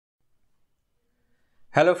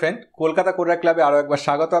Hello friend, Kolkata coder ক্লাবে আরও একবার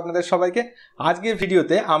স্বাগত আপনাদের সবাইকে। আজকের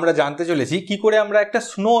ভিডিওতে আমরা জানতে চলেছি কি করে আমরা একটা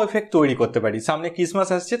স্নো এফেক্ট তৈরি করতে পারি। সামনে ক্রিসমাস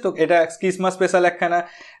আসছে, তো এটা ক্রিসমাস স্পেশাল একখানা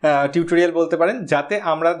টিউটোরিয়াল বলতে পারেন, যাতে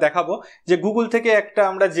আমরা দেখাবো যে গুগল থেকে একটা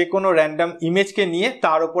আমরা যে কোনো র্যান্ডাম ইমেজকে নিয়ে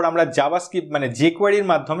তার ওপর আমরা জাভাস্ক্রিপ্ট মানে jqueryর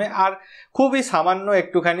মাধ্যমে আর খুবই সামান্য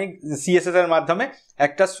একটুখানি সিএসএস এর মাধ্যমে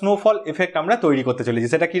একটা স্নোফল এফেক্ট আমরা তৈরি করতে চলেছি।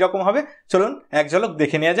 সেটা কীরকম হবে চলুন এক ঝলক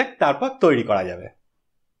দেখে নেওয়া যাক, তারপর তৈরি করা যাবে।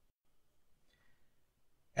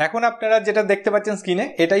 এখন আপনারা যেটা দেখতে পাচ্ছেন স্ক্রিনে,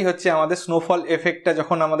 এটাই হচ্ছে আমাদের স্নোফল এফেক্টটা।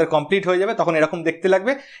 যখন আমাদের কমপ্লিট হয়ে যাবে তখন এরকম দেখতে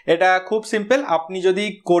লাগবে। এটা খুব সিম্পল, আপনি যদি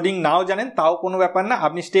কোডিং নাও জানেন তাও কোনো ব্যাপার না,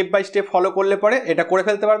 আপনি স্টেপ বাই স্টেপ ফলো করলে পরে এটা করে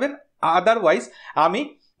ফেলতে পারবেন। আদারওয়াইজ আমি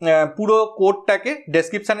পুরো কোডটাকে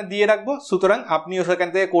ডেসক্রিপশানে দিয়ে রাখবো, সুতরাং আপনি সেখান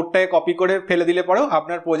থেকে কোডটাকে কপি করে ফেলে দিলে পরেও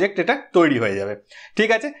আপনার প্রজেক্ট এটা তৈরি হয়ে যাবে। ঠিক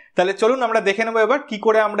আছে, তাহলে চলুন আমরা দেখে নেবো এবার কি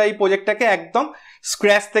করে আমরা এই প্রজেক্টটাকে একদম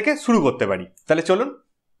স্ক্র্যাচ থেকে শুরু করতে পারি। তাহলে চলুন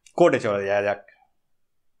কোডে চলে যাওয়া যাক।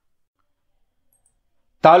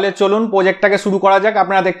 তাহলে চলুন প্রজেক্টটাকে শুরু করা যাক।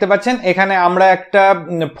 আপনারা দেখতে পাচ্ছেন এখানে আমরা একটা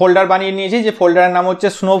ফোল্ডার বানিয়ে নিয়েছি, যে ফোল্ডারের নাম হচ্ছে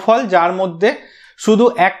স্নোফল, যার মধ্যে শুধু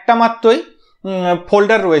একটা মাত্রই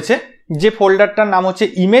ফোল্ডার রয়েছে, যে ফোল্ডারটার নাম হচ্ছে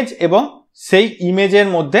ইমেজ, এবং সেই ইমেজের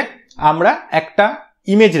মধ্যে আমরা একটা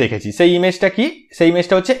ইমেজ রেখেছি। সেই ইমেজটা কি? সেই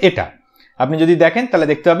ইমেজটা হচ্ছে এটা। আপনি যদি দেখেন তাহলে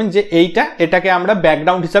দেখতে পাবেন যে এটাকে আমরা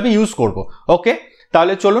ব্যাকগ্রাউন্ড হিসাবে ইউজ করব। ওকে,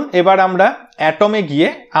 তাহলে চলুন এবার আমরা অ্যাটমে গিয়ে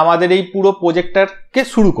আমাদের এই পুরো প্রজেক্টটাকে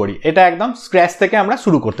শুরু করি। এটা একদম স্ক্র্যাচ থেকে আমরা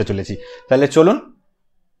শুরু করতে চলেছি। তাহলে চলুন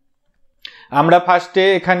আমরা ফার্স্টে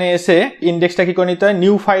এখানে এসে ইন্ডেক্সটা কি করে নিতে হয়,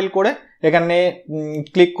 নিউ ফাইল করে এখানে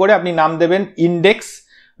ক্লিক করে আপনি নাম দেবেন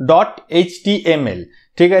index.html।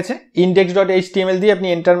 ঠিক আছে, index.html দিয়ে আপনি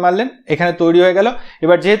এন্টার মারলেন, এখানে তৈরি হয়ে গেল।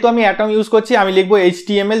 এবার যেহেতু আমি অ্যাটম ইউজ করছি, আমি লিখবো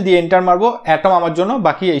html দিয়ে এন্টার মারবো, অ্যাটম আমার জন্য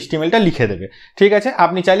বাকি htmlটা লিখে দেবে। ঠিক আছে,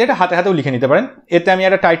 আপনি চাইলে এটা হাতে হাতেও লিখে নিতে পারেন। এতে আমি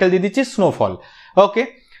একটা টাইটেল দিয়ে দিচ্ছি স্নোফল। ওকে,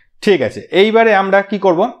 ঠিক আছে, এইবারে আমরা কি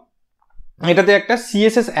করব, এটাতে একটা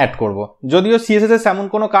সিএসএস অ্যাড করব। যদিও সিএসএস এর এমন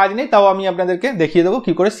কোনো কাজ নেই, তাও আমি আপনাদেরকে দেখিয়ে দেবো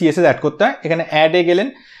কি করে সিএসএস অ্যাড করতে হয়। এখানে অ্যাডে গেলেন,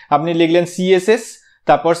 আপনি লিখলেন সিএসএস,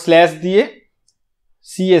 তারপর স্ল্যাশ দিয়ে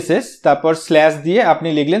সিএসএস, তারপর স্ল্যাশ দিয়ে আপনি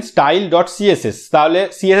লিখলেন style.css। তাহলে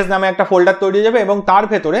সিএসএস নামে একটা ফোল্ডার তৈরি হয়ে যাবে এবং তার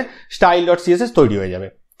ভেতরে style.css তৈরি হয়ে যাবে।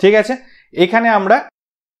 ঠিক আছে, এখানে আমরা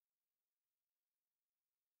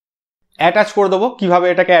অ্যাটাচ করে দেবো। কিভাবে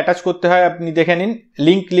এটাকে অ্যাটাচ করতে হয় আপনি দেখে নিন।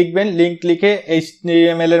 লিঙ্ক লিখবেন, লিঙ্ক লিখে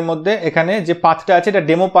HTML এর মধ্যে এখানে যে পাথটা আছে, এটা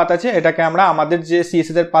ডেমো পাথ আছে, এটাকে আমরা আমাদের যে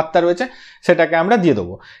সিএসএস এর পাথটা রয়েছে সেটাকে আমরা দিয়ে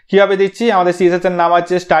দেবো। কিভাবে দিচ্ছি, আমাদের সিএসএস এর নাম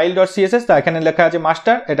আছে style.css, তা এখানে লেখা আছে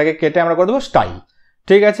মাস্টার, এটাকে কেটে আমরা করে দেবো স্টাইল।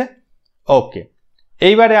 ঠিক আছে, ওকে,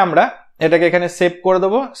 এইবারে আমরা এটাকে এখানে সেভ করে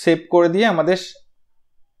দেবো। সেভ করে দিয়ে আমাদের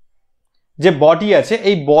যে বডি আছে,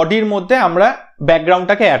 এই বডির মধ্যে আমরা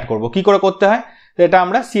ব্যাকগ্রাউন্ডটাকে অ্যাড করব। কি করে করতে হয় এটা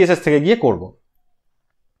আমরা সিএসএস থেকে গিয়ে করব।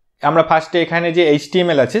 আমরা ফার্স্টে এখানে যে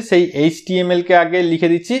HTML আছে, সেই HTML কে আগে লিখে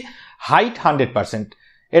দিচ্ছি হাইট 100%।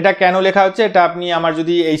 এটা কেন লেখা হচ্ছে, এটা আপনি আমার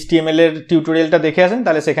যদি HTML এর টিউটোরিয়ালটা দেখে আসেন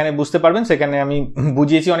তাহলে সেখানে বুঝতে পারবেন। সেখানে আমি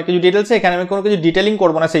বুঝিয়েছি অনেক কিছু ডিটেলসে, এখানে আমি কোনো কিছু ডিটেলিং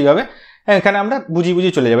করবো না সেইভাবে, এখানে আমরা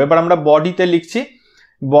বুঝিয়ে চলে যাবে। এবার আমরা বডিতে লিখছি,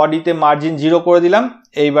 বডিতে মার্জিন 0 করে দিলাম।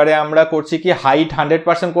 এইবারে আমরা করছি কি, হাইট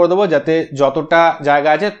 100% করে দেবো, যাতে যতটা জায়গা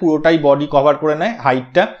আছে পুরোটাই বডি কভার করে নেয়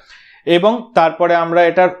হাইটটা। এবং তারপরে আমরা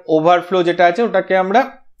এটার ওভারফ্লো যেটা আছে ওটাকে আমরা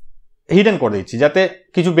হিডেন করে দিচ্ছি, যাতে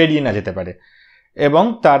কিছু বেরিয়ে না যেতে পারে। এবং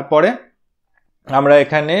তারপরে আমরা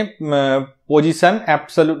এখানে পজিশন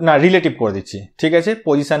অ্যাবসলিউট না রিলেটিভ করে দিচ্ছি। ঠিক আছে,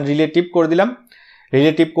 পজিশন রিলেটিভ করে দিলাম।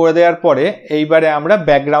 রিলেটিভ করে দেওয়ার পরে এইবারে আমরা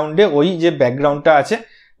ব্যাকগ্রাউন্ডে ওই যে ব্যাকগ্রাউন্ডটা আছে,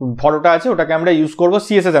 ফটোটা আছে, ওটাকে আমরা ইউজ করব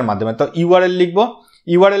সিএসএস এর মাধ্যমে। তো ইউআরএল লিখবো।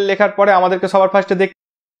 ইউআরএল লেখার পরে আমাদেরকে সবার ফার্স্টে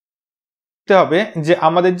দেখতে হবে যে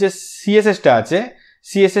আমাদের যে সিএসএসটা আছে,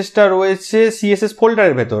 সিএসএসটা রয়েছে সিএসএস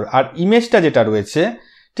ফোল্ডারের ভেতর, আর ইমেজটা যেটা রয়েছে,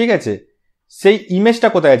 ঠিক আছে, সেই ইমেজটা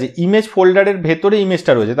কোথায় আছে, ইমেজ ফোল্ডারের ভেতরে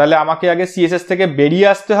ইমেজটা রয়েছে। তাহলে আমাকে আগে সিএসএস থেকে বেরিয়ে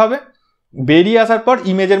আসতে হবে, বেরিয়ে আসার পর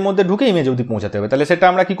ইমেজের মধ্যে ঢুকে ইমেজ অবধি পৌঁছাতে হবে। তাহলে সেটা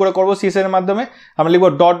আমরা কি করে করবো, সিএসএস এর মাধ্যমে আমরা লিখবো ..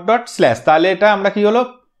 তাহলে এটা আমরা কি হলো,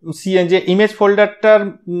 যে ইমেজ ফোল্ডারটার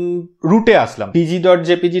রুটে আসলাম,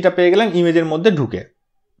 pg.jpgটা পেয়ে গেলাম ইমেজের মধ্যে ঢুকে।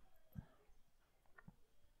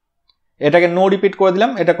 এটাকে নো রিপিট করে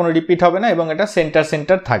দিলাম, এটা কোনো রিপিট হবে না এবং এটা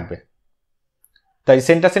সেন্টার থাকবে। তাই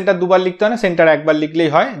সেন্টার দুবার লিখতে হয় না, সেন্টার একবার লিখলেই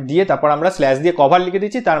হয়। দিয়ে তারপর আমরা স্ল্যাশ দিয়ে কভার লিখে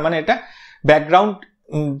দিচ্ছি, তার মানে এটা ব্যাকগ্রাউন্ড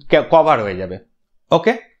কভার হয়ে যাবে।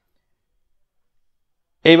 ওকে,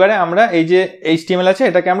 এইবারে আমরা এই যে HTML আছে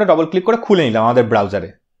এটাকে আমরা ডবল ক্লিক করে খুলে নিলাম আমাদের ব্রাউজারে।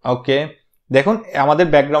 ওকে, দেখুন আমাদের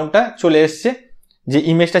ব্যাকগ্রাউন্ডটা চলে এসছে, যে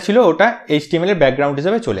ইমেজটা ছিল ওটা HTML এর ব্যাকগ্রাউন্ড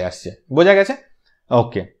হিসেবে চলে আসছে। বোঝা গেছে?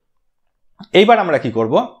 ওকে, এইবার আমরা কি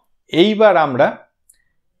করব, এইবার আমরা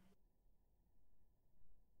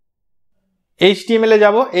HTML এ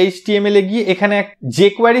যাব, HTML এ গিয়ে এখানে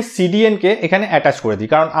jQuery CDN কে এখানে অ্যাটাচ করে দিই,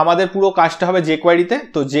 কারণ আমাদের পুরো কাজটা হবে jQuery তে।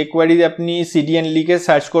 তো jQuery আপনি CDN লিখে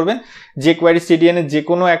সার্চ করবেন, jQuery CDN এর যে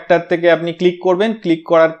কোনো একটার থেকে আপনি ক্লিক করবেন, ক্লিক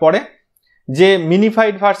করার পরে যে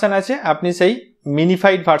মিনিফাইড ভার্সন আছে আপনি সেই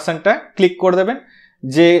মিনিফাইড ভার্সনটা ক্লিক করে দেবেন।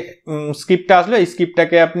 যে স্ক্রিপ্টটা আসলো এই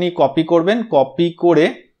স্ক্রিপ্টটাকে আপনি কপি করবেন, কপি করে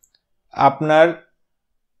আপনার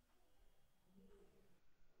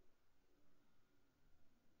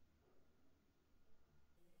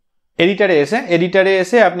এডিটারে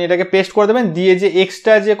এসে আপনি এটাকে পেস্ট করে দেবেন, দিয়ে যে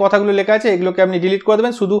এক্সট্রা যে কথাগুলো লেখা আছে এগুলোকে আপনি ডিলিট করে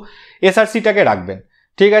দেবেন, শুধু এসআরসিটাকে রাখবেন।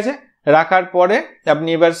 ঠিক আছে, রাখার পরে আপনি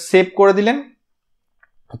এবার সেভ করে দিলেন,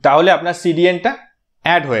 তাহলে আপনার সিডিএনটা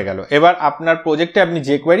অ্যাড হয়ে গেল। এবার আপনার প্রজেক্টে আপনি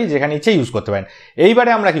jQuery যেখানে ইচ্ছে ইউজ করতে পারেন।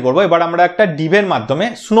 এইবারে আমরা কি করব, এবার আমরা একটা ডিভের মাধ্যমে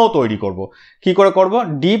স্নো তৈরি করব। কি করে করব,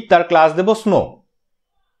 ডিভ তার ক্লাস দেব স্নো,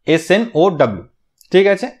 SNOW। ঠিক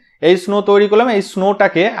আছে, এই স্নো তৈরি করলাম। এই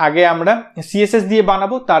স্নোটাকে আগে আমরা CSS দিয়ে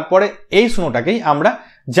বানাবো, তারপরে এই স্নোটাকেই আমরা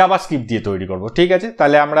জাভাস্ক্রিপ্ট দিয়ে তৈরি করব। ঠিক আছে,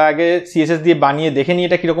 তাহলে আমরা আগে CSS দিয়ে বানিয়ে দেখে নিই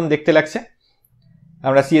এটা কিরকম দেখতে লাগছে।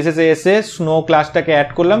 আমরা CSS এ এসে স্নো ক্লাসটাকে অ্যাড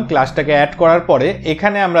করলাম, ক্লাসটাকে অ্যাড করার পরে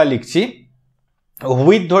এখানে আমরা লিখছি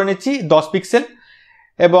উইডথ ধরে নিচ্ছি 10 পিক্সেল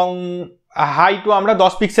এবং হাইটও আমরা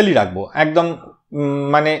 10 পিক্সেলই রাখবো, একদম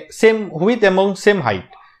মানে সেম উইডথ এবং সেম হাইট।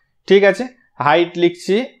 ঠিক আছে, হাইট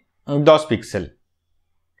লিখছি 10 পিক্সেল।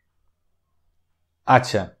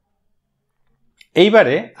 আচ্ছা,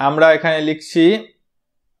 এইবারে আমরা এখানে লিখছি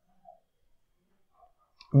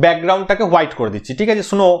ব্যাকগ্রাউন্ডটাকে হোয়াইট করে দিচ্ছি। ঠিক আছে,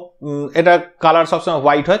 স্নো এটা কালার সবসময়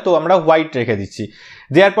হোয়াইট হয়, তো আমরা হোয়াইট রেখে দিচ্ছি।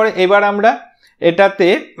 দেওয়ার পরে এবার আমরা এটাতে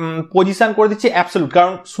পজিশন করে দিচ্ছি অ্যাবসলুট,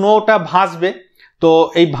 কারণ স্নোটা ভাসবে, তো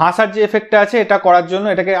এই ভাসার যে এফেক্টটা আছে এটা করার জন্য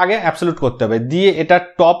এটাকে আগে অ্যাবসলুট করতে হবে। দিয়ে এটা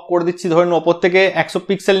টপ করে দিচ্ছি, ধরুন ওপর থেকে 100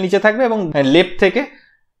 পিক্সেল নিচে থাকবে এবং লেফট থেকে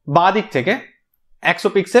বাঁ দিক থেকে 100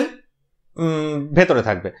 পিক্সেল ভেতরে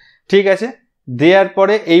থাকবে। ঠিক আছে, দেওয়ার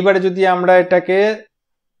পরে এইবারে যদি আমরা এটাকে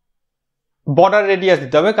বর্ডার রেডিয়াস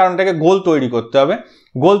দিতে হবে, কারণ এটাকে গোল তৈরি করতে হবে।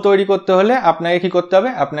 গোল তৈরি করতে হলে আপনাকে কি করতে হবে,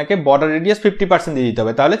 আপনাকে বর্ডার রেডিয়াস 50% দিয়ে দিতে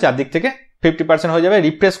হবে, তাহলে চারদিক থেকে 50% হয়ে যাবে।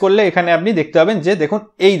 রিফ্রেশ করলে এখানে আপনি দেখতে পাবেন যে দেখুন,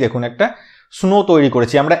 এই দেখুন একটা স্নো তৈরি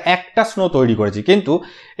করেছি আমরা, একটা স্নো তৈরি করেছি, কিন্তু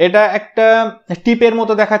এটা একটা টিপের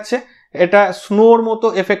মতো দেখাচ্ছে, এটা স্নোর মতো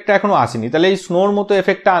এফেক্টটা এখনো আসেনি। তাহলে এই স্নোর মতো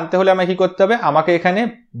এফেক্টটা আনতে হলে আমাকে কি করতে হবে, আমাকে এখানে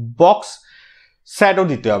বক্স শ্যাডো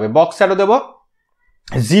দিতে হবে। বক্স শ্যাডো দেবো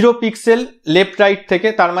 0 পিক্সেল লেফট রাইট থেকে,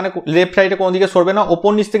 তার মানে লেফট রাইটে কোনো দিকে সরবে না।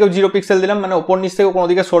 ওপর নিচ থেকেও 0 পিক্সেল দিলাম, মানে ওপর নিচ থেকেও কোনো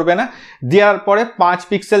দিকে সরবে না। দেওয়ার পরে 5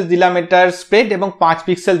 পিক্সেল দিলাম এটার স্প্রেড এবং 5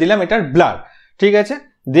 পিক্সেল দিলাম এটার ব্লার। ঠিক আছে,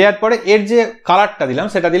 দেওয়ার পরে এর যে কালারটা দিলাম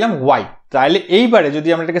সেটা দিলাম হোয়াইট। তাহলে এইবারে যদি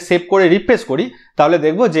আমরা এটাকে সেভ করে রিফ্রেশ করি তাহলে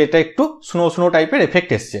দেখবো যে এটা একটু স্নো স্নো টাইপের এফেক্ট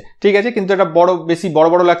এসছে। ঠিক আছে, কিন্তু এটা বেশি বড়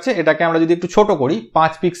বড় লাগছে। এটাকে আমরা যদি একটু ছোট করি,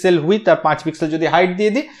 5 পিক্সেল উইথ আর 5 পিক্সেল যদি হাইট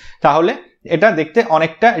দিয়ে দিই, তাহলে এটা দেখতে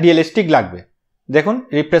অনেকটা রিয়েলিস্টিক লাগবে। দেখুন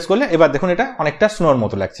রিফ্রেশ করলে এবার দেখুন এটা অনেকটা স্নোর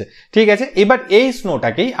মতো লাগছে। ঠিক আছে, এবার এই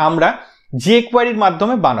স্নোটাকেই আমরা jQueryর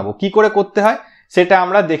মাধ্যমে বানাবো। কি করে করতে হয় সেটা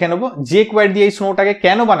আমরা দেখে নেব। jQuery দিয়ে এই স্নোটাকে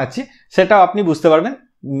কেন বানাচ্ছি সেটাও আপনি বুঝতে পারবেন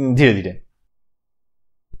ধীরে ধীরে।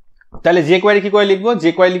 তাহলে jQuery কি করে লিখবো,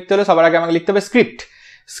 jQuery লিখতে হলে সবার আগে আমাকে লিখতে হবে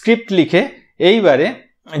স্ক্রিপ্ট লিখে এইবারে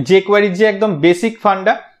jQuery যে একদম বেসিক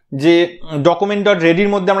ফান্ডা, যে ডকুমেন্ট ডট রেডির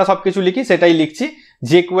মধ্যে আমরা সবকিছু লিখি সেটাই লিখছি।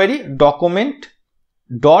 jQuery ডকুমেন্ট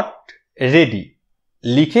ডট রেডি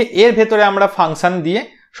লিখে এর ভেতরে আমরা ফাংশন দিয়ে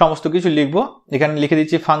সমস্ত কিছু লিখব। এখানে লিখে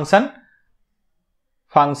দিচ্ছি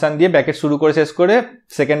ফাংশন দিয়ে ব্র্যাকেট শুরু করে শেষ করে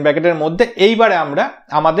সেকেন্ড ব্র্যাকেটের মধ্যে। এইবারে আমরা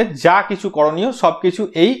আমাদের যা কিছু করণীয় সব কিছু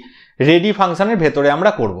এই রেডি ফাংশনের ভেতরে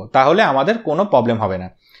আমরা করব, তাহলে আমাদের কোনো প্রবলেম হবে না।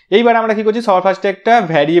 এইবার আমরা কি করছি, সবার ফার্স্টে একটা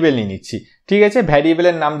ভ্যারিয়েবল নিয়ে নিচ্ছি। ঠিক আছে,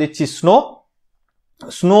 ভ্যারিয়েবলের নাম দিচ্ছি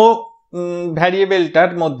স্নো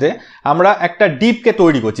ভ্যারিয়েবলটার মধ্যে আমরা একটা ডিপকে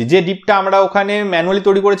তৈরি করছি। যে ডিপটা আমরা ওখানে ম্যানুয়ালি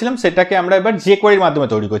তৈরি করেছিলাম সেটাকে আমরা এবার jQueryর মাধ্যমে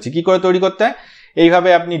তৈরি করছি। কি করে তৈরি করতে হয়, এইভাবে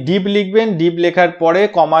আপনি ডিপ লিখবেন, ডিপ লেখার পরে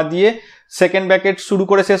কমা দিয়ে সেকেন্ড ব্র্যাকেট শুরু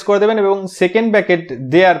করে শেষ করে দেবেন এবং সেকেন্ড ব্র্যাকেট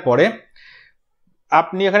দেওয়ার পরে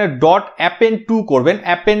আপনি এখানে ডট অ্যাপেন্ড টু করবেন।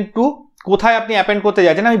 অ্যাপেন্ড টু কোথায় আপনি অ্যাপেন্ড করতে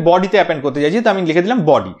যাচ্ছেন, আমি বডিতে অ্যাপেন্ড করতে চাইছি, তো আমি লিখে দিলাম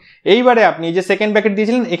বডি। এইবারে আপনি যে সেকেন্ড ব্র্যাকেট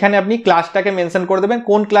দিয়েছিলেন এখানে আপনি ক্লাসটাকে মেনশন করে দেবেন।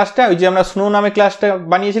 কোন ক্লাসটা, ওই যে আমরা স্নো নামে ক্লাসটা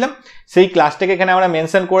বানিয়েছিলাম সেই ক্লাসটাকে এখানে আমরা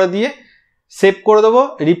মেনশন করে দিয়ে সেভ করে দেবো,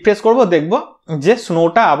 রিফ্রেশ করবো, দেখবো যে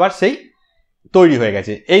স্নোটা আবার সেই তৈরি হয়ে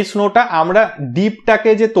গেছে। এই স্নোটা আমরা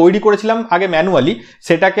ডিপটাকে যে তৈরি করেছিলাম আগে ম্যানুয়ালি,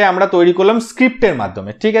 সেটাকে আমরা তৈরি করলাম স্ক্রিপ্টের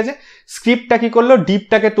মাধ্যমে। ঠিক আছে, স্ক্রিপ্টটা কি করলো,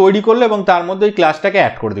 ডিপটাকে তৈরি করলো এবং তার মধ্যে ওই ক্লাসটাকে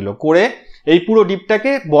অ্যাড করে দিল, করে এই পুরো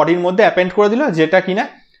ডিপটাকে বডির মধ্যে অ্যাপেন্ড করে দিল, যেটা কিনা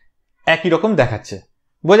একই রকম দেখাচ্ছে।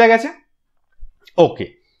 বোঝা গেছে? ওকে,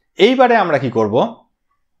 এইবারে আমরা কি করব,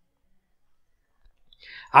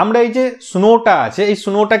 আমরা এই যে স্নোটা আছে এই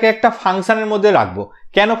স্নোটাকে একটা ফাংশনের মধ্যে রাখবো।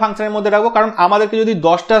 কেন ফাংশনের মধ্যে রাখবো? কারণ আমাদেরকে যদি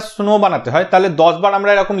 10টা স্নো বানাতে হয় তাহলে 10 বার আমরা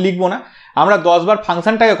এরকম লিখবো না, আমরা 10 বার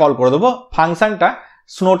ফাংশনটাকে কল করে দেবো, ফাংশনটা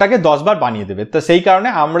স্নোটাকে 10 বার বানিয়ে দেবে। তো সেই কারণে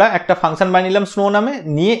আমরা একটা ফাংশন বানিয়ে নিলাম স্নো নামে,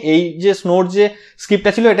 নিয়ে এই যে স্নোর যে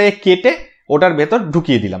স্ক্রিপ্টটা ছিল এটাকে কেটে ওটার ভেতর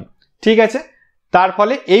ঢুকিয়ে দিলাম। ঠিক আছে, তার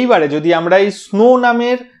ফলে এইবারে যদি আমরা এই স্নো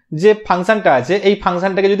নামের যে ফাংশনটা আছে এই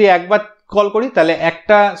ফাংশনটাকে যদি একবার কল করি তাহলে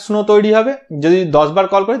একটা স্নো তৈরি হবে, যদি 10 বার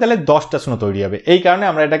কল করি তাহলে 10টা স্নো তৈরি হবে। এই কারণে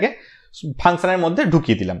আমরা এটাকে ফাংশনের মধ্যে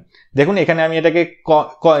ঢুকিয়ে দিলাম। দেখুন এখানে আমি এটাকে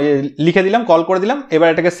লিখে দিলাম, কল করে দিলাম। এবার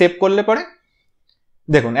এটাকে সেভ করলে পরে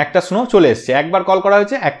দেখুন একটা স্নো চলে এসছে, একবার কল করা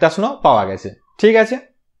হয়েছে, একটা স্নো পাওয়া গেছে। ঠিক আছে,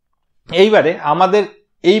 এইবারে আমাদের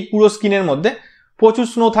এই পুরো স্ক্রিনের মধ্যে প্রচুর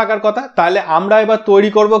স্নো থাকার কথা, তাহলে আমরা এবার তৈরি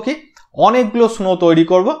করব কি, অনেকগুলো স্নো তৈরি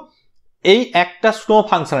করব এই একটা স্নো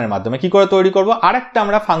ফাংশনের মাধ্যমে। কি করে তৈরি করব, আরেকটা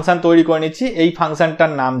আমরা ফাংশন তৈরি করে নিচ্ছি। এই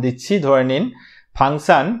ফাংশনটার নাম দিচ্ছি, ধরে নিন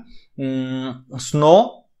ফাংশন স্নো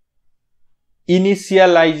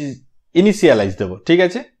ইনিশিয়ালাইজ দেবো। ঠিক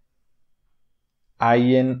আছে,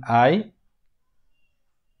 INITIAL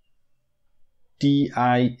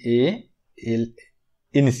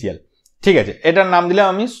ইনিশিয়াল। ঠিক আছে, এটার নাম দিলাম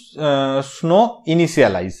আমি স্নো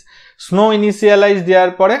ইনিশিয়ালাইজ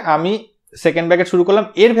দেওয়ার পরে আমি সেকেন্ড ব্র্যাকেট শুরু করলাম।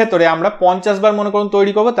 এর ভেতরে আমরা 50 বার মনে করুন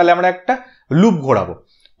তৈরি করবো, তাহলে আমরা একটা লুপ ঘোরাবো,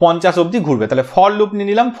 50 অবধি ঘুরবে। তাহলে ফর লুপ নিয়ে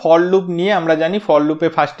নিলাম। ফর লুপ নিয়ে আমরা জানি ফর লুপে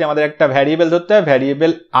ফার্স্টে আমাদের একটা ভ্যারিয়েবল ধরতে হয়,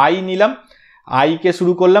 ভ্যারিয়েবল আই নিলাম। আইকে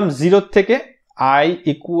শুরু করলাম 0 থেকে, i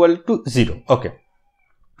equal to 0। Okay,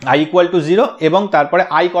 i equal to 0 এবং তারপরে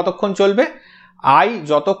i কতক্ষণ চলবে, i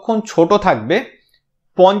যতক্ষণ ছোট থাকবে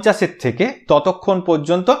 50-এর থেকে ততক্ষণ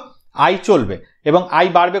পর্যন্ত i চলবে, এবং i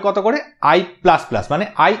বাড়বে কত করে, i প্লাস প্লাস, মানে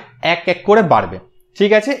i এক এক করে বাড়বে।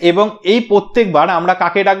 ঠিক আছে, এবং এই প্রত্যেকবার আমরা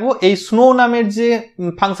কাকে ডাকবো, এই স্নো নামের যে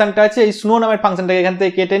ফাংশনটা আছে এই স্নো নামের ফাংশনটাকে এখান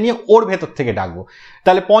থেকে কেটে নিয়ে ওর ভেতর থেকে ডাকবো।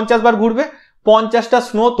 তাহলে 50 বার ঘুরবে, 50টা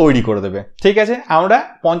স্নো তৈরি করে দেবে। ঠিক আছে, আমরা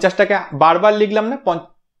 50টাকে বারবার লিখলাম না,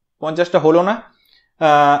 50টা হলো না।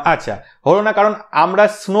 আচ্ছা, হলো না কারণ আমরা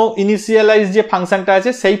স্নো ইনিশিয়ালাইজ যে ফাংশনটা আছে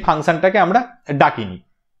সেই ফাংশনটাকে আমরা ডাকিনি।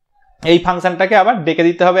 এই ফাংশনটাকে আবার ডেকে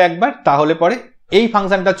দিতে হবে একবার, তাহলে পরে এই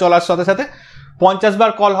ফাংশনটা চলার সাথে সাথে 50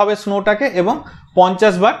 বার কল হবে স্নোটাকে এবং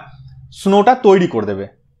 50 বার স্নোটা তৈরি করে দেবে।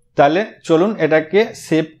 তাহলে চলুন এটাকে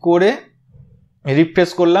সেভ করে রিফ্রেশ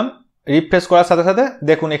করলাম। রিফ্রেশ করার সাথে সাথে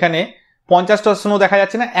দেখুন এখানে 50টা স্নো দেখা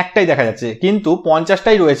যাচ্ছে না, একটাই দেখা যাচ্ছে, কিন্তু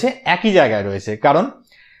 50টাই রয়েছে একই জায়গায় রয়েছে, কারণ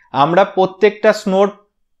আমরা প্রত্যেকটা স্নোর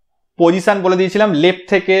পজিশন বলে দিয়েছিলাম লেফট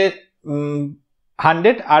থেকে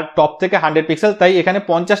 100 আর টপ থেকে 100 পিক্সেল। তাই এখানে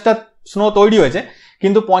 50টা স্নো তৈরি হয়েছে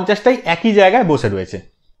কিন্তু 50টাই একই জায়গায় বসে রয়েছে।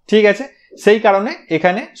 ঠিক আছে, সেই কারণে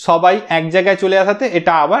এখানে সবাই এক জায়গায় চলে আসাতে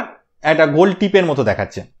এটা আবার একটা গোল টিপের মতো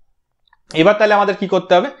দেখাচ্ছে। এবার তাহলে আমাদের কি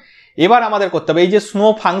করতে হবে, এবার আমাদের করতে হবে এই যে স্নো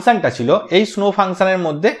ফাংশনটা ছিল এই স্নো ফাংশনের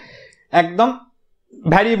মধ্যে একদম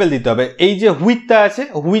ভ্যারিয়েবল দিতে হবে। এই যে হুইথটা আছে,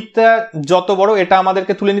 হুইথটা যত বড় এটা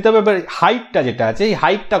আমাদেরকে তুলে নিতে হবে। এবার হাইটটা যেটা আছে এই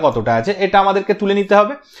হাইটটা কতটা আছে এটা আমাদেরকে তুলে নিতে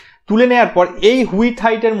হবে। তুলে নেওয়ার পর এই হুইথ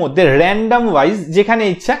হাইটের মধ্যে র্যান্ডম ওয়াইজ যেখানে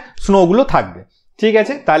ইচ্ছা স্নোগুলো থাকবে। ঠিক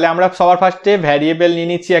আছে, তাহলে আমরা সবার ফার্স্টে ভ্যারিয়েবল নিয়ে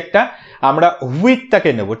নিচ্ছি একটা, আমরা হুইথটাকে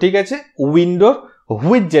নেব। ঠিক আছে, উইন্ডোর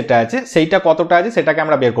হুইথ যেটা আছে সেইটা কতটা আছে সেটাকে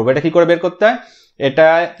আমরা বের করবো। এটা কি করে বের করতে হয়, এটা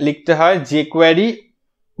লিখতে হয় jquery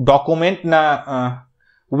ডকুমেন্ট না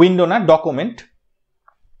উইন্ডো না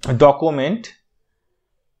ডকুমেন্ট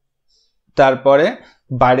তারপরে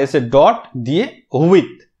বাইরে এসে ডট দিয়ে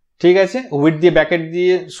হুইথ। ঠিক আছে, হুইথ দিয়ে ব্র্যাকেট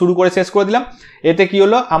দিয়ে শুরু করে শেষ করে দিলাম। এতে কি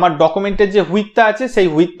হলো, আমার ডকুমেন্টের যে হুইথটা আছে সেই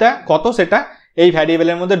হুইথটা কত সেটা এই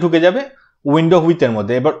ভ্যারিয়েবলের মধ্যে ঢুকে যাবে উইন্ডো হুইথের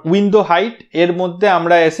মধ্যে। এবার উইন্ডো হাইট এর মধ্যে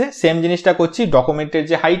আমরা এসে সেম জিনিসটা করছি, ডকুমেন্টের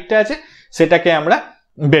যে হাইটটা আছে সেটাকে আমরা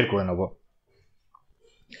বের করে নেব।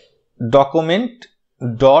 ডকুমেন্ট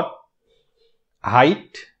ডট হাইট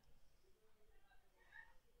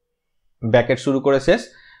ব্র্যাকেট শুরু করে শেষ।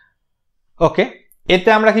 ওকে, এতে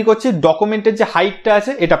আমরা কি করছি, ডকুমেন্টের যে হাইটটা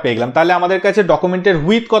আছে এটা পেয়ে গেলাম। তাহলে আমাদের কাছে ডকুমেন্টের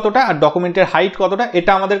হুইথ কতটা আর ডকুমেন্টের হাইট কতটা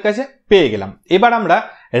এটা আমাদের কাছে পেয়ে গেলাম। এবার আমরা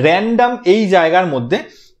র্যান্ডম এই জায়গার মধ্যে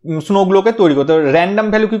স্নোগুলোকে তৈরি করতে হবে। র্যান্ডম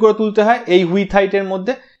ভ্যালু কি করে তুলতে হয়, এই হুইথ হাইটের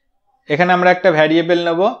মধ্যে এখানে আমরা একটা ভ্যারিয়েবল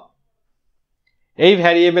নেব। এই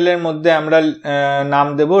ভ্যারিয়েবলের মধ্যে আমরা নাম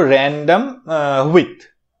দেব random with.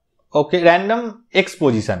 Okay, random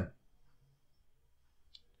exposition.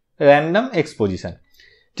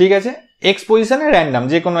 ঠিক আছে, এক্সপোজিশনে র্যান্ডম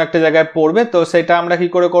যে কোনো একটা জায়গায় পড়বে। তো সেটা আমরা কি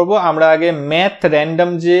করে করব, আমরা আগে ম্যাথ র্যান্ডম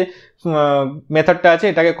যে মেথডটা আছে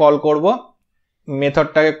এটাকে কল করব।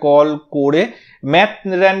 মেথডটাকে কল করে ম্যাথ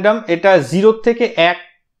র্যান্ডম এটা 0 থেকে 1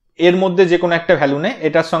 এর মধ্যে যে কোনো একটা ভ্যালু নেই,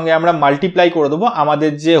 এটার সঙ্গে আমরা মাল্টিপ্লাই করে দেবো।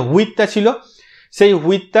 আমাদের যে হুইথটা ছিল সেই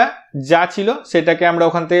হুইথটা যা ছিল সেটাকে আমরা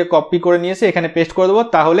ওখান থেকে কপি করে নিয়ে এসে এখানে পেস্ট করে দেবো।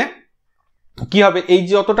 তাহলে কি হবে, এই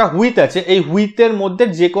যে যতটা হুইথ আছে এই হুইথের মধ্যে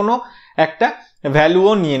যে কোনো একটা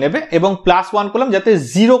ভ্যালুও নিয়ে নেবে এবং +1 করলাম যাতে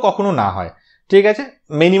 0 কখনো না হয়। ঠিক আছে,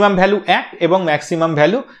 মিনিমাম ভ্যালু 1 এবং ম্যাক্সিমাম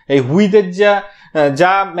ভ্যালু এই হুইথের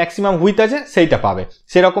যা ম্যাক্সিমাম হুইথ আছে সেইটা পাবে।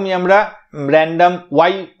 সেরকমই আমরা র্যান্ডাম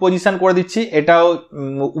ওয়াই পজিশন করে দিচ্ছি, এটাও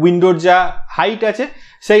উইন্ডোর যা হাইট আছে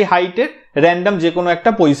সেই হাইটের র্যান্ডাম যে কোনো একটা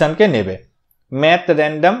পজিশনকে নেবে। ম্যাথ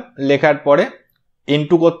র্যান্ডাম লেখার পরে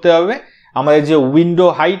ইনটু করতে হবে আমাদের যে উইন্ডো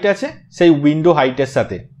হাইট আছে সেই উইন্ডো হাইটের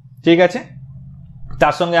সাথে। ঠিক আছে,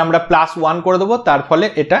 তার সঙ্গে আমরা +1 করে দেবো, তার ফলে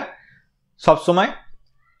এটা সবসময়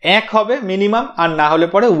 1 হবে মিনিমাম, আর না হলে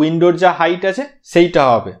পরে উইন্ডোর যা হাইট আছে সেইটা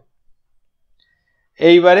হবে।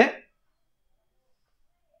 এইবারে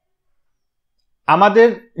আমাদের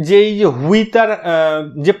যে এই যে হুইথ আর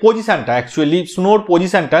যে পজিশনটা অ্যাকচুয়ালি স্নোর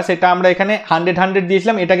পজিশনটা সেটা আমরা এখানে 100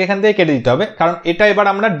 দিয়েছিলাম, এটাকে এখান থেকে কেটে দিতে হবে, কারণ এটা এবার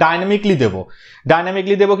আমরা ডাইনামিকলি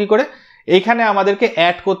দেবো কি করে, এইখানে আমাদেরকে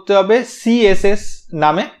অ্যাড করতে হবে সিএসএস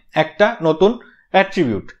নামে একটা নতুন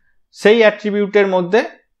অ্যাট্রিবিউট। সেই অ্যাট্রিবিউটের মধ্যে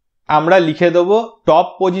আমরা লিখে দেবো টপ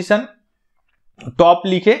পজিশন, টপ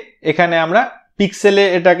লিখে এখানে আমরা পিক্সেলে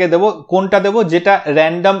এটাকে দেবো, কোনটা দেবো, যেটা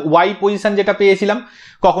র্যান্ডাম ওয়াই পজিশন যেটা পেয়েছিলাম,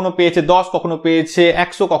 কখনো পেয়েছে 10, কখনো পেয়েছে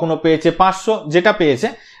 100, কখনো পেয়েছে 500, যেটা পেয়েছে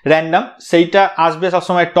র্যান্ডাম সেইটা আসবে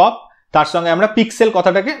সবসময় টপ, তার সঙ্গে আমরা পিক্সেল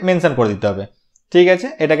কথাটাকে মেনশন করে দিতে হবে। ঠিক আছে,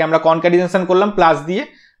 এটাকে আমরা কনক্যাটিনেশন করলাম প্লাস দিয়ে,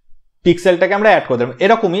 পিক্সেলটাকে আমরা অ্যাড করে দিলাম।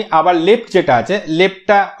 এরকমই আবার লেফট যেটা আছে,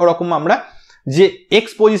 লেফটটা ওরকম আমরা যে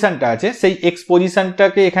এক্স পজিশনটা আছে সেই এক্স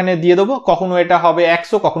পজিশনটাকে এখানে দিয়ে দেবো, কখনো এটা হবে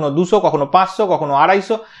 100, কখনো 200, কখনো 500, কখনো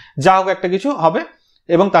 250, যা হোক একটা কিছু হবে,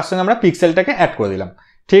 এবং তার সঙ্গে আমরা পিক্সেলটাকে অ্যাড করে দিলাম।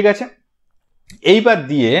 ঠিক আছে, এইবার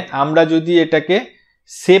দিয়ে আমরা যদি এটাকে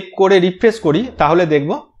সেভ করে রিফ্রেশ করি তাহলে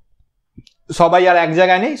দেখব সবাই আর এক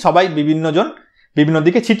জায়গায় নেই, সবাই বিভিন্ন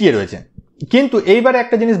দিকে ছিটিয়ে রয়েছে। কিন্তু এইবারে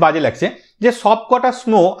একটা জিনিস বাজে লাগছে যে সবকটা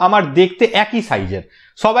স্নো আমার দেখতে একই সাইজের,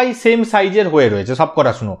 সবাই সেম সাইজের হয়ে রয়েছে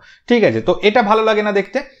সবকটা স্নো। ঠিক আছে, তো এটা ভালো লাগে না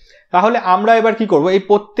দেখতে। তাহলে আমরা এবার কি করব, এই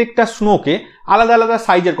প্রত্যেকটা স্নোকে আলাদা আলাদা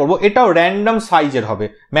সাইজের করব, এটাও র্যান্ডাম সাইজের হবে,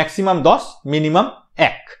 ম্যাক্সিমাম 10, মিনিমাম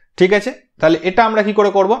 1। ঠিক আছে, তাহলে এটা আমরা কি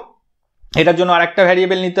করে করব, এটার জন্য আরেকটা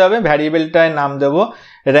ভ্যারিয়েবল নিতে হবে, ভ্যারিয়েবলটায় নাম দেব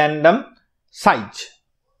র্যান্ডাম সাইজ।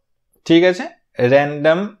 ঠিক আছে,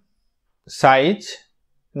 র্যান্ডাম সাইজ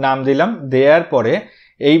নাম দিলাম, দেওয়ার পরে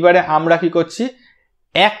এইবারে আমরা কি করছি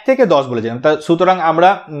 1 থেকে 10 বলেছিলাম, তা সুতরাং আমরা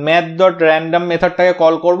math.random মেথডটাকে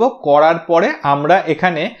কল করব, করার পরে আমরা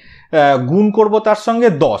এখানে গুণ করব তার সঙ্গে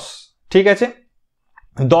 10। ঠিক আছে,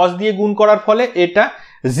 10 দিয়ে গুণ করার ফলে এটা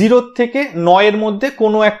 0 থেকে 9 মধ্যে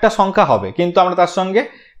কোনো একটা সংখ্যা হবে, কিন্তু আমরা তার সঙ্গে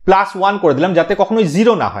 +1 করে দিলাম যাতে কখনোই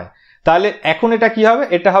 0 না হয়। তাহলে এখন এটা কি হবে,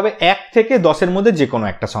 এটা হবে 1 থেকে 10 মধ্যে যে কোনো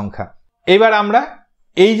একটা সংখ্যা। এবার আমরা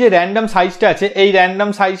এই যে র্যান্ডাম সাইজটা আছে এই র্যান্ডাম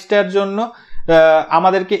সাইজটার জন্য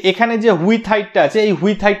আমাদেরকে এখানে যে হুইথ হাইটটা আছে এই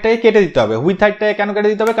হুইথ হাইটটাকে কেটে দিতে হবে। হুইথ হাইটটাকে কেন কেটে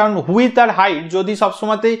দিতে হবে, কারণ হুইথ আর হাইট যদি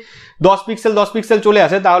সবসময়তেই 10 পিক্সেল চলে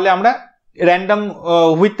আসে তাহলে আমরা র্যান্ডাম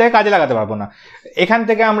হুইথটাকে কাজে লাগাতে পারবো না। এখান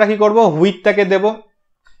থেকে আমরা কি করব, হুইথটা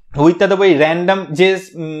দেবো এই র্যান্ডাম যে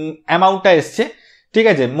অ্যামাউন্টটা এসছে। ঠিক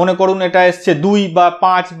আছে, মনে করুন এটা এসছে 2 বা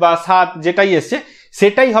 5 বা 7, যেটাই এসছে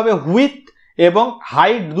সেটাই হবে হুইথ এবং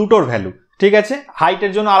হাইট দুটোর ভ্যালু। ঠিক আছে,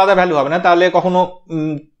 হাইটের জন্য আলাদা ভ্যালু হবে না, তাহলে কখনো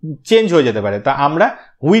চেঞ্জ হয়ে যেতে পারে। তা আমরা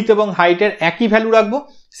হুইথ এবং হাইটের একই ভ্যালু রাখবো,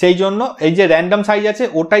 সেই জন্য এই যে র্যান্ডাম সাইজ আছে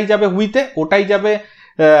ওটাই যাবে হুইথে, ওটাই যাবে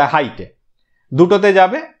হাইটে, দুটোতে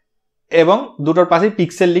যাবে, এবং দুটোর পাশেই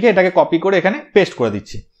পিক্সেল লিখে এটাকে কপি করে এখানে পেস্ট করে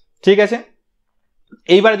দিচ্ছি। ঠিক আছে,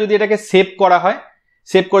 এইবার যদি এটাকে সেভ করা হয়,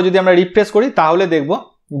 সেভ করে যদি আমরা রিফ্রেশ করি তাহলে দেখব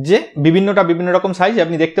যে বিভিন্ন রকম সাইজ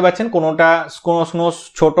আপনি দেখতে পাচ্ছেন, কোনো স্নো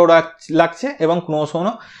ছোট লাগছে এবং কোনো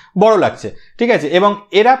স্নো বড় লাগছে। ঠিক আছে, এবং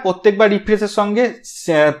এরা প্রত্যেকবার রিফ্রেশের সঙ্গে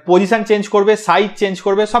পজিশন চেঞ্জ করবে, সাইজ চেঞ্জ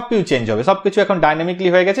করবে, সবকিছু চেঞ্জ হবে, সবকিছু এখন ডাইনামিকলি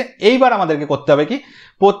হয়ে গেছে। এইবার আমাদেরকে করতে হবে কি,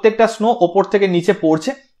 প্রত্যেকটা স্নো ওপর থেকে নিচে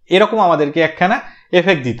পড়ছে এরকম আমাদেরকে একখানা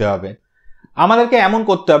এফেক্ট দিতে হবে। আমাদেরকে এমন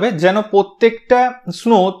করতে হবে যেন প্রত্যেকটা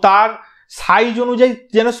স্নো তার সাইজ অনুযায়ী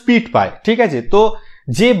যেন স্পিড পায়। ঠিক আছে, তো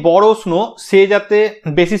যে বড় স্নো সে যাতে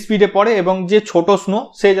বেশি স্পিডে পড়ে এবং যে ছোট স্নো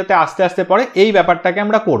সে যাতে আস্তে আস্তে পড়ে, এই ব্যাপারটাকে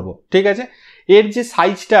আমরা করব। ঠিক আছে, এর যে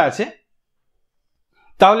সাইজটা আছে,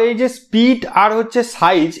 তাহলে এই যে স্পিড আর হচ্ছে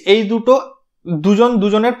সাইজ এই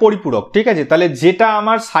দুজনের পরিপূরক। ঠিক আছে, তাহলে যেটা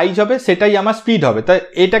আমার সাইজ হবে সেটাই আমার স্পিড হবে। তাই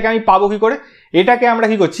এটাকে আমি পাবো কি করে, এটাকে আমরা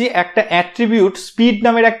কি করছি, একটা অ্যাট্রিবিউট স্পিড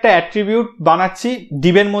নামের একটা অ্যাট্রিবিউট বানাচ্ছি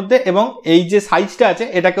ডিভের মধ্যে, এবং এই যে সাইজটা আছে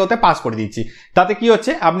এটাকে ওতে পাস করে দিচ্ছি। তাতে কি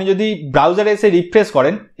হচ্ছে, আপনি যদি ব্রাউজারে এসে রিফ্রেশ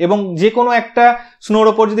করেন এবং যে কোনো একটা স্নোর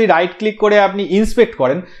ওপর যদি রাইট ক্লিক করে আপনি ইন্সপেক্ট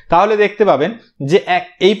করেন তাহলে দেখতে পাবেন যে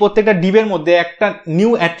এই প্রত্যেকটা ডিভের মধ্যে একটা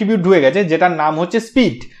নিউ অ্যাট্রিবিউট ঢুকে গেছে যেটার নাম হচ্ছে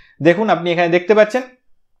স্পিড। দেখুন আপনি এখানে দেখতে পাচ্ছেন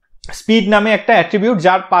স্পিড নামে একটা অ্যাট্রিবিউট,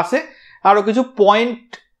 যার পাশে আরো কিছু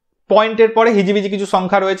পয়েন্টের পরে হিজিবিজি কিছু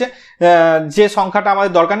সংখ্যা রয়েছে, যে সংখ্যাটা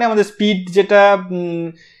আমাদের দরকার নেই, আমাদের স্পিড যেটা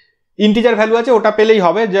ইন্টিজার ভ্যালু আছে ওটা পেলেই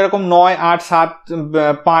হবে, যেরকম 9, 8, 7,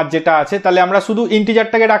 5 যেটা আছে। তাহলে আমরা শুধু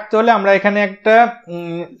ইন্টিজারটাকে রাখতে হলে আমরা এখানে একটা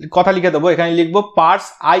কথা লিখে দেবো, এখানে লিখবো পার্স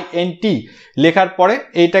INT, লেখার পরে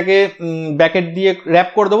এইটাকে ব্র্যাকেট দিয়ে র্যাপ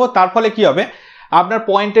করে দেবো। তার ফলে কি হবে, আপনার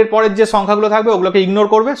পয়েন্টের পরের যে সংখ্যাগুলো থাকবে ওগুলোকে ইগনোর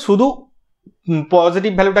করবে, শুধু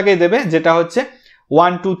পজিটিভ ভ্যালুটাকে দেবে, যেটা হচ্ছে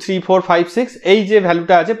 1 2 3 4 5 6, এই যে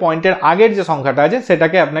ভ্যালুটা আছে পয়েন্টের আগের যে সংখ্যাটা আছে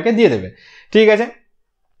সেটাকে আপনাকে দিয়ে দেবে। ঠিক আছে,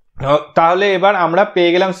 তাহলে এবার আমরা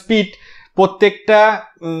পেয়ে গেলাম স্পিড। প্রত্যেকটা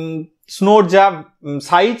স্নোর যা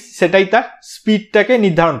সাইজ সেটাই তার স্পিডটাকে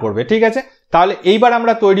নির্ধারণ করবে। ঠিক আছে, তাহলে এইবার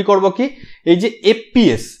আমরা তৈরি করব কি, এই যে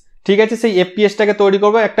FPS, ঠিক আছে, সেই FPSটাকে তৈরি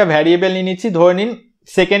করব। একটা ভ্যারিয়েবল নিয়ে নিচ্ছি, ধরে নিন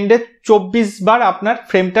সেকেন্ডে 24 বার আপনার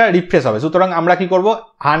ফ্রেমটা রিফ্রেশ হবে। সুতরাং আমরা কি করব,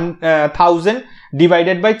 1000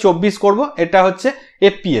 ডিভাইডেড বাই 24 করব, এটা হচ্ছে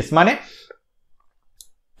FPS, মানে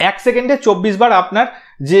 1 সেকেন্ডে 24 বার আপনার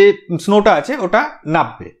যে স্নোটা আছে ওটা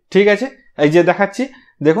নামবে। ঠিক আছে, এই যে দেখাচ্ছি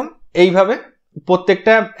দেখুন, এইভাবে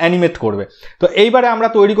প্রত্যেকটা অ্যানিমেট করবে। তো এইবারে আমরা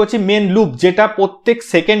তৈরি করছি মেন লুপ, যেটা প্রত্যেক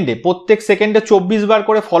সেকেন্ডে 24 বার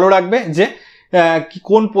করে ফলো রাখবে যে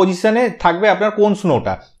কোন পজিশনে থাকবে আপনার কোন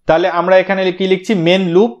স্নোটা। তাহলে আমরা এখানে কি লিখছি,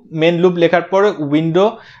 মেন লুপ লেখার পরে উইন্ডো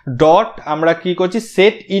ডট আমরা কি করছি,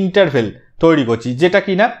 সেট ইন্টারভেল তৈরি করছি, যেটা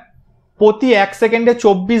কিনা প্রতি 1 সেকেন্ডে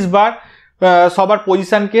 24 বার সবার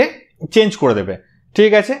পজিশনকে চেঞ্জ করে দেবে।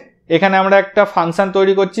 ঠিক আছে, এখানে আমরা একটা ফাংশন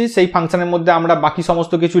তৈরি করছি, সেই ফাংশনের মধ্যে আমরা বাকি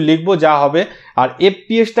সমস্ত কিছু লিখবো যা হবে, আর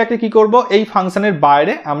FPSটাকে কি করব, এই ফাংশনের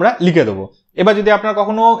বাইরে আমরা লিখে দেবো। এবার যদি আপনার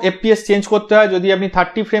কখনো FPS চেঞ্জ করতে হয়, যদি আপনি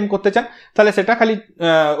 30 ফ্রেম করতে চান, তাহলে সেটা খালি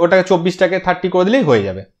ওটাকে 24টাকে 30 করে দিলেই হয়ে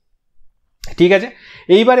যাবে। ঠিক আছে,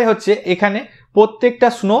 এইবারে হচ্ছে এখানে প্রত্যেকটা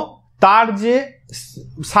স্নো তার যে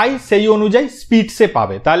সাইজ সেই অনুযায়ী স্পিড সে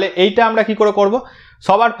পাবে। তাহলে এইটা আমরা কি করে করব,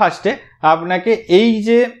 সবার ফার্স্টে আপনাকে এই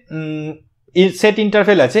যে সেট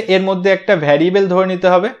ইন্টারভেল আছে এর মধ্যে একটা ভ্যারিয়েবল ধরে নিতে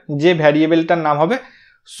হবে, যে ভ্যারিয়েবলটার নাম হবে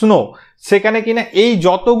স্নো। সেখানে কিনা এই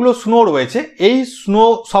যতগুলো স্নো রয়েছে এই স্নো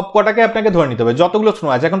সবকটাকে আপনাকে ধরে নিতে হবে। যতগুলো স্নো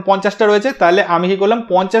আছে, এখন 50টা রয়েছে, তাহলে আমি কি করলাম,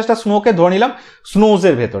 50টা স্নোকে ধরে নিলাম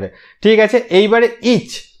স্নোজের ভেতরে। ঠিক আছে, এইবারে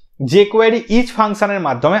jquery ইচ ফাংশনের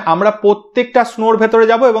মাধ্যমে আমরা প্রত্যেকটা স্নোর ভেতরে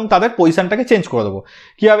যাব এবং তাদের পজিশনটাকে চেঞ্জ করে দেবো।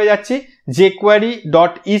 কিভাবে যাচ্ছি, jquery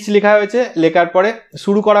ডট ইচ লেখা হয়েছে, লেখার পরে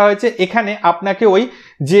শুরু করা হয়েছে। এখানে আপনাকে ওই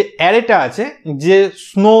যে অ্যারেটা আছে, যে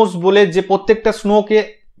স্নোজ বলে যে প্রত্যেকটা স্নোকে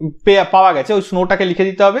পাওয়া গেছে, ওই স্নোটাকে লিখে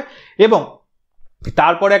দিতে হবে এবং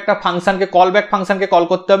তারপরে একটা ফাংশনকে কলব্যাক ফাংশনকে কল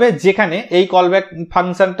করতে হবে, যেখানে এই কলব্যাক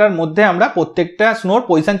ফাংশনটার মধ্যে আমরা প্রত্যেকটা স্নোর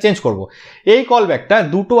পজিশন চেঞ্জ করব। এই কলব্যাকটা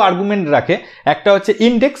দুটো আর্গুমেন্ট রাখে, একটা হচ্ছে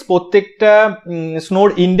ইন্ডেক্স, প্রত্যেকটা স্নোর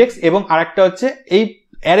ইন্ডেক্স, এবং আরেকটা হচ্ছে এই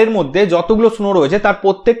অ্যারের মধ্যে যতগুলো স্নো রয়েছে তার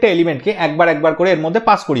প্রত্যেকটা এলিমেন্টকে একবার করে এর মধ্যে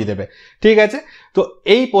পাস করিয়ে দেবে। ঠিক আছে, তো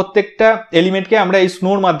এই প্রত্যেকটা এলিমেন্টকে আমরা এই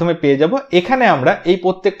স্নোর মাধ্যমে পেয়ে যাব। এখানে আমরা এই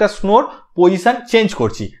প্রত্যেকটা স্নোর পজিশন চেঞ্জ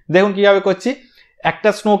করছি, দেখুন কিভাবে করছি। একটা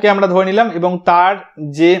স্নোকে আমরা ধরে নিলাম এবং তার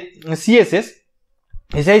যে CSS,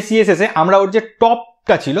 সেই CSS-এ আমরা ওর যে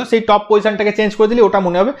টপটা ছিল সেই টপ পজিশনটাকে চেঞ্জ করে দিলে ওটা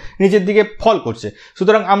মনে হবে নিচের দিকে ফল করছে।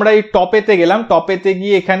 সুতরাং আমরা এই টপেতে গেলাম, টপেতে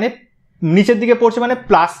গিয়ে এখানে নিচের দিকে পড়ছে মানে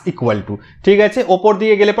প্লাস ইকুয়াল টু, ঠিক আছে, ওপর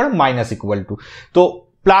দিকে গেলে পরে মাইনাস ইকুয়াল টু। তো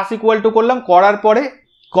প্লাস ইকুয়াল টু করলাম, করার পরে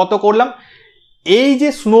কত করলাম, এই যে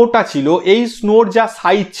স্নোটা ছিল এই স্নোর যা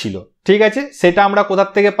সাইজ ছিল, ঠিক আছে, সেটা আমরা কোথার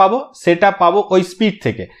থেকে পাবো, সেটা পাবো ওই স্পিড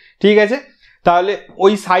থেকে। ঠিক আছে, তাহলে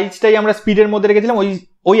ওই সাইজটাই আমরা স্পিডের মধ্যে রেখেছিলাম,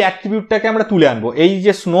 ওই অ্যাট্রিবিউটটাকে আমরা তুলে আনবো। এই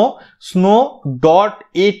যে স্নো ডট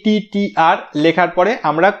attr লেখার পরে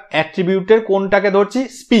আমরা অ্যাট্রিবিউটের কোনটাকে ধরছি,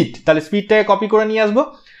 স্পিড, তাহলে স্পিডটাকে কপি করে নিয়ে আসবো,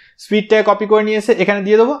 স্পিডটাকে কপি করে নিয়ে এসে এখানে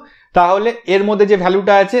দিয়ে দেবো। তাহলে এর মধ্যে যে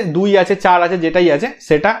ভ্যালুটা আছে 2 আছে 4 আছে যেটাই আছে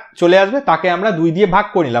সেটা চলে আসবে, তাকে আমরা 2 দিয়ে ভাগ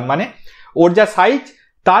করে নিলাম, মানে ওর যা সাইজ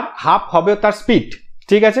তার হাফ হবে তার স্পিড।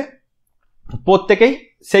 ঠিক আছে, প্রত্যেকেই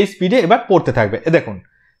সেই স্পিডে এবার পড়তে থাকবে। দেখুন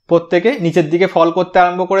প্রত্যেকে নিচের দিকে ফল করতে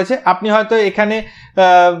আরম্ভ করেছে। আপনি হয়তো এখানে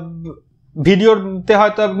ভিডিওতে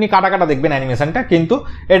হয়তো আপনি কাটা দেখবেন অ্যানিমেশনটা, কিন্তু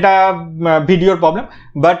এটা ভিডিওর প্রবলেম,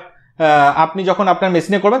 বাট আপনি যখন আপনার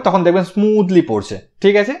মেশিনে করবেন তখন দেখবেন স্মুথলি পড়ছে।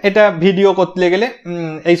 ঠিক আছে, এটা ভিডিও করতে গেলে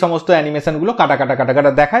এই সমস্ত অ্যানিমেশনগুলো কাটা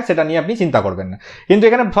দেখায়, সেটা নিয়ে আপনি চিন্তা করবেন না। কিন্তু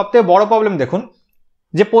এখানে সবথেকে বড় প্রবলেম দেখুন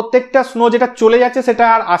যে প্রত্যেকটা স্নো যেটা চলে যাচ্ছে সেটা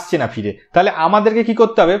আর আসছে না ফিরে। তাহলে আমাদেরকে কি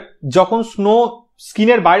করতে হবে, যখন স্নো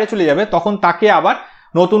স্ক্রিনের বাইরে চলে যাবে তখন তাকে আবার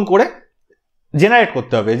নতুন করে জেনারেট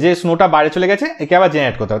করতে হবে, যে স্নোটা বাইরে চলে গেছে একে আবার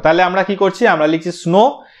জেনারেট করতে হবে। তাহলে আমরা কি করছি, আমরা লিখছি স্নো,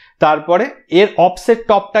 তারপরে এর অফসেট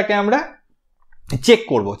টপটাকে আমরা চেক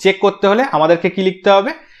করব। চেক করতে হলে আমাদেরকে কি লিখতে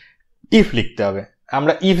হবে, ইফ লিখতে হবে।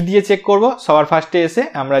 আমরা ইফ দিয়ে চেক করব। সবার ফার্স্টে এসে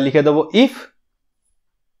আমরা লিখে দেবো ইফ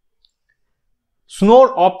স্নোর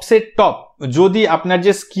অফসেট টপ যদি আপনার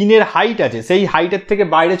যে স্ক্রিনের হাইট আছে সেই হাইটের থেকে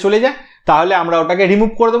বাইরে চলে যায়, তাহলে আমরা ওটাকে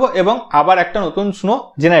রিমুভ করে দেবো এবং আবার একটা নতুন স্নো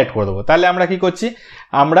জেনারেট করে দেবো। তাহলে আমরা কি করছি,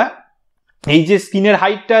 আমরা এই যে স্ক্রিনের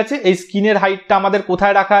হাইটটা আছে, এই স্ক্রিনের হাইটটা আমাদের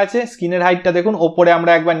কোথায় রাখা আছে, স্ক্রিনের হাইটটা দেখুন ওপরে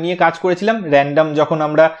আমরা একবার নিয়ে কাজ করেছিলাম, র্যান্ডম যখন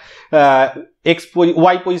আমরা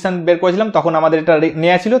ওয়াই পজিশন বের করেছিলাম তখন আমাদের এটা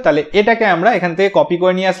নেওয়া ছিল। তাহলে এটাকে আমরা এখান থেকে কপি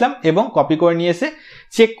করে নিয়ে আসলাম এবং কপি করে নিয়ে এসে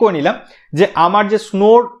চেক করে নিলাম যে আমার যে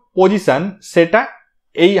স্নোর পজিশন সেটা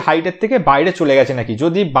এই হাইটের থেকে বাইরে চলে গেছে নাকি।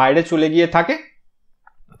 যদি বাইরে চলে গিয়ে থাকে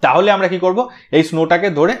তাহলে আমরা কি করব, এই স্নোটাকে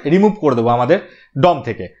ধরে রিমুভ করে দেবো আমাদের ডম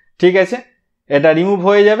থেকে। ঠিক আছে, এটা রিমুভ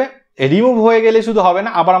হয়ে যাবে। রিমুভ হয়ে গেলে শুধু হবে না,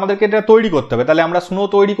 আবার আমাদেরকে এটা তৈরি করতে হবে। তাহলে আমরা স্নো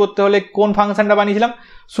তৈরি করতে হলে কোন ফাংশনটা বানিয়েছিলাম,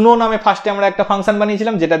 স্নো নামে ফার্স্টে আমরা একটা ফাংশন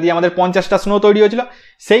বানিয়েছিলাম যেটা দিয়ে আমাদের 50টা স্নো তৈরি হয়েছিল।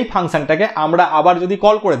 সেই ফাংশনটাকে আমরা আবার যদি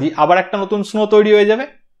কল করে দিই, আবার একটা নতুন স্নো তৈরি হয়ে যাবে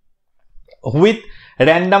with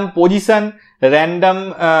random position, random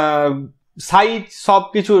size, সব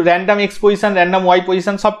কিছু random x position, random Y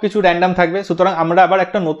position, সব কিছু র্যান্ডম থাকবে। সুতরাং আমরা আবার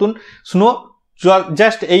একটা নতুন স্নো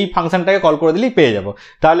জাস্ট এই ফাংশনটাকে কল করে দিলেই পেয়ে যাব।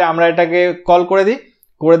 তাহলে আমরা এটাকে কল করে দিই,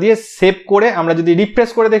 করে দিয়ে সেভ করে আমরা যদি রিফ্রেশ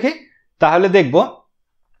করে দেখি তাহলে দেখব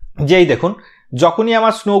যে এই দেখুন যখনই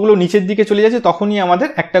আমার স্নোগুলো নিচের দিকে চলে যাচ্ছে তখনই আমাদের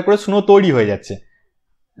একটা করে স্নো তৈরি হয়ে যাচ্ছে।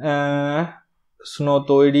 স্নো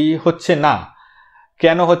তৈরি হচ্ছে না,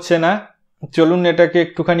 কেন হচ্ছে না চলুন এটাকে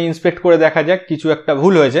একটুখানি ইন্সপেক্ট করে দেখা যাক, কিছু একটা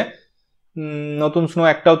ভুল হয়েছে। নতুন স্নো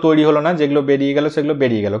একটাও তৈরি হলো না, যেগুলো বেরিয়ে গেল সেগুলো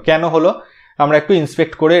বেরিয়ে গেল। কেন হলো আমরা একটু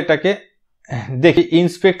ইন্সপেক্ট করে এটাকে দেখি,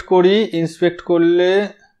 ইন্সপেক্ট করি। ইন্সপেক্ট করলে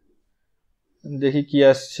দেখি কি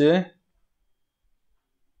আসছে।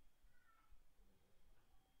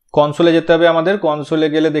 কনসোলে যেতে হবে আমাদের, কনসোলে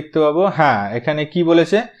গেলে দেখতে পাবো হ্যাঁ এখানে কি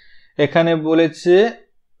বলেছে, এখানে বলেছে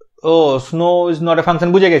ও snow is not a function.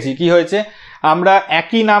 বুঝে গেছি কি হয়েছে, আমরা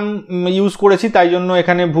একই নাম ইউজ করেছি তাই জন্য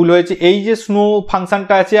এখানে ভুল হয়েছে। এই যে স্নো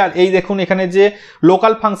ফাংশনটা আছে আর এই দেখুন এখানে যে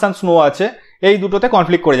লোকাল ফাংশন স্নো আছে, এই দুটোতে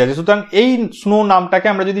কনফ্লিক্ট করে যাচ্ছে। সুতরাং এই স্নো নামটাকে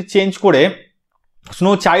আমরা যদি চেঞ্জ করে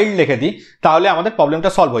স্নো চাইল্ড লিখে দিই তাহলে আমাদের প্রবলেমটা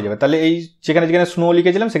সলভ হয়ে যাবে। তাহলে এই যেখানে যেখানে স্নো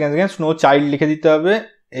লিখেছিলাম সেখানে সেখানে স্নো চাইল্ড লিখে দিতে হবে,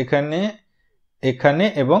 এখানে, এখানে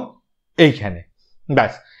এবং এইখানে।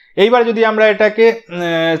 ব্যাস, এইবার যদি আমরা এটাকে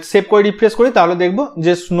সেভ করে রিফ্রেশ করি তাহলে দেখব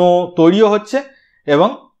যে স্নো তৈরিও হচ্ছে এবং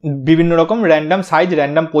বিভিন্ন রকম র্যান্ডম সাইজ,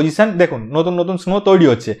 র্যান্ডম পজিশন, দেখুন নতুন নতুন স্নো তৈরি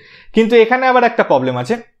হচ্ছে। কিন্তু এখানে আবার একটা প্রবলেম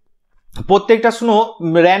আছে, প্রত্যেকটা স্নো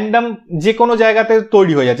র্যান্ডম যে কোনো জায়গাতে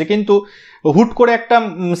তৈরি হয়ে যাচ্ছে, কিন্তু হুট করে একটা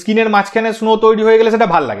স্ক্রিনের মাঝখানে স্নো তৈরি হয়ে গেলে সেটা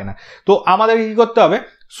ভাল লাগে না। তো আমাদেরকে কি করতে হবে,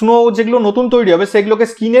 স্নো যেগুলো নতুন তৈরি হবে সেগুলোকে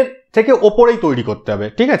স্ক্রিনের থেকে ওপরেই তৈরি করতে হবে।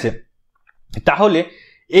 ঠিক আছে, তাহলে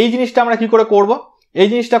এই জিনিসটা আমরা কি করে করব, এই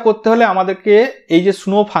জিনিসটা করতে হলে আমাদেরকে এই যে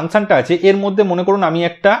স্নো ফাংশনটা আছে এর মধ্যে মনে করুন আমি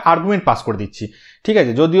একটা আর্গুমেন্ট পাস করে দিচ্ছি। ঠিক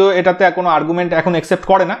আছে, যদিও এটাতে কোনো আর্গুমেন্ট এখন অ্যাকসেপ্ট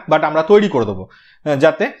করে না, বাট আমরা তৈরি করে দেবো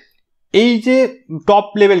যাতে এই যে টপ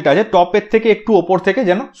লেভেলটা আছে টপের থেকে একটু ওপর থেকে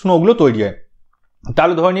যেন স্নোগুলো তৈরি হয়।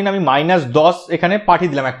 তাহলে ধরে নিন আমি -10 এখানে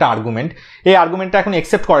পাঠিয়ে দিলাম একটা আর্গুমেন্ট, এই আর্গুমেন্টটা এখন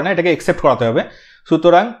অ্যাকসেপ্ট করে না, এটাকে অ্যাকসেপ্ট করাতে হবে।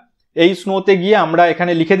 সুতরাং এই স্নোতে গিয়ে আমরা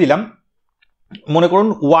এখানে লিখে দিলাম মনে করুন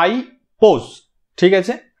ওয়াই পোজ, ঠিক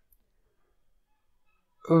আছে,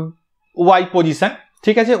 ওয়াই পজিশন।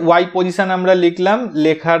 ঠিক আছে, ওয়াই পজিশন আমরা লিখলাম,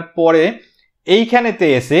 লেখার পরে এইখানেতে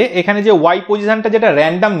এসে এখানে যে ওয়াই পজিশনটা যেটা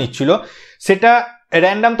র্যান্ডম নিচ্ছিল সেটা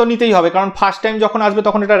র্যান্ডম তো নিতেই হবে, কারণ ফার্স্ট টাইম যখন আসবে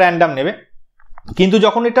তখন এটা র্যান্ডম নেবে, কিন্তু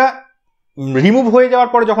যখন এটা রিমুভ হয়ে যাওয়ার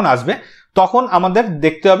পরে যখন আসবে তখন আমাদের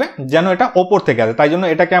দেখতে হবে যেন এটা ওপর থেকে আসে। তাই জন্য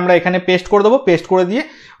এটাকে আমরা এখানে পেস্ট করে দেবো, পেস্ট করে দিয়ে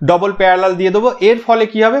ডবল প্যারালাল দিয়ে দেবো। এর ফলে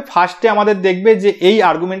কি হবে, ফার্স্টে আমাদের দেখবে যে এই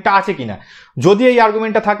আর্গুমেন্টটা আছে কিনা, যদি এই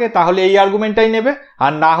আর্গুমেন্টটা থাকে তাহলে এই আর্গুমেন্টটাই নেবে,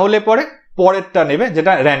 আর না হলে পরে পরেরটা নেবে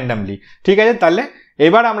যেটা র্যান্ডামলি। ঠিক আছে, তাহলে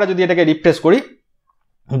এবার আমরা যদি এটাকে রিফ্রেশ করি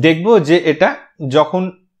দেখব যে এটা যখন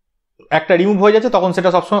একটা রিমুভ হয়ে যাচ্ছে তখন সেটা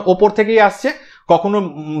সবসময় ওপর থেকেই আসছে, কখনো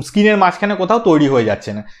স্ক্রিনের মাঝখানে কোথাও তৈরি হয়ে যাচ্ছে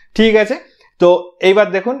না। ঠিক আছে, তো এইবার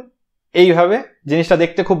দেখুন এইভাবে জিনিসটা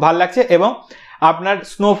দেখতে খুব ভালো লাগছে এবং আপনার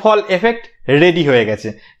স্নোফল এফেক্ট রেডি হয়ে গেছে।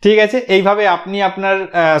 ঠিক আছে, এইভাবে আপনি আপনার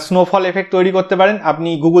স্নোফল এফেক্ট তৈরি করতে পারেন। আপনি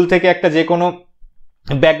গুগল থেকে একটা যে কোনো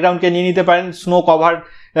ব্যাকগ্রাউন্ডকে নিয়ে নিতে পারেন স্নো কভার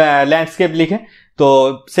ল্যান্ডস্কেপ লিখে, তো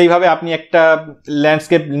সেইভাবে আপনি একটা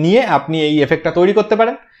ল্যান্ডস্কেপ নিয়ে আপনি এই এফেক্টটা তৈরি করতে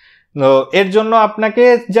পারেন। তো এর জন্য আপনাকে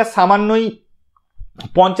যা সামান্যই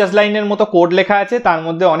 50 লাইনের মতো কোড লেখা আছে, তার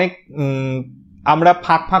মধ্যে অনেক আমরা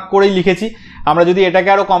ফাঁক ফাঁক করেই লিখেছি। আমরা যদি এটাকে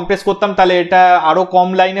আরো কম্প্রেস করতাম তাহলে এটা আরো কম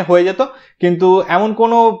লাইনে হয়ে যেত, কিন্তু এমন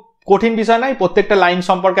কোনো কঠিন বিষয় নাই, প্রত্যেকটা লাইন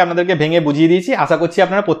সম্পর্কে আপনাদেরকে ভেঙে বুঝিয়ে দিয়েছি। আশা করছি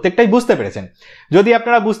আপনারা প্রত্যেকটাই বুঝতে পেরেছেন। যদি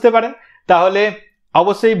আপনারা বুঝতে পারেন তাহলে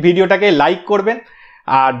অবশ্যই ভিডিওটাকে লাইক করবেন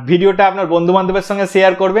আর ভিডিওটা আপনার বন্ধু বান্ধবের সঙ্গে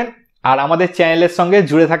শেয়ার করবেন। আর আমাদের চ্যানেলের সঙ্গে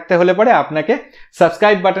জুড়ে থাকতে হলে পরে আপনাকে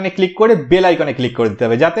সাবস্ক্রাইব বাটনে ক্লিক করে বেল আইকনে ক্লিক করে দিতে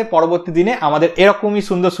হবে, যাতে পরবর্তী দিনে আমাদের এরকমই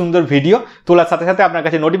সুন্দর সুন্দর ভিডিও তোলার সাথে সাথে আপনার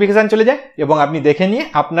কাছে নোটিফিকেশন চলে যায় এবং আপনি দেখে নিয়ে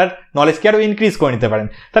আপনার নলেজকে আরও ইনক্রিজ করে নিতে পারেন।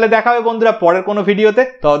 তাহলে দেখা হবে বন্ধুরা পরের কোনো ভিডিওতে,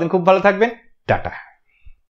 ততদিন খুব ভালো থাকবেন, টাটা।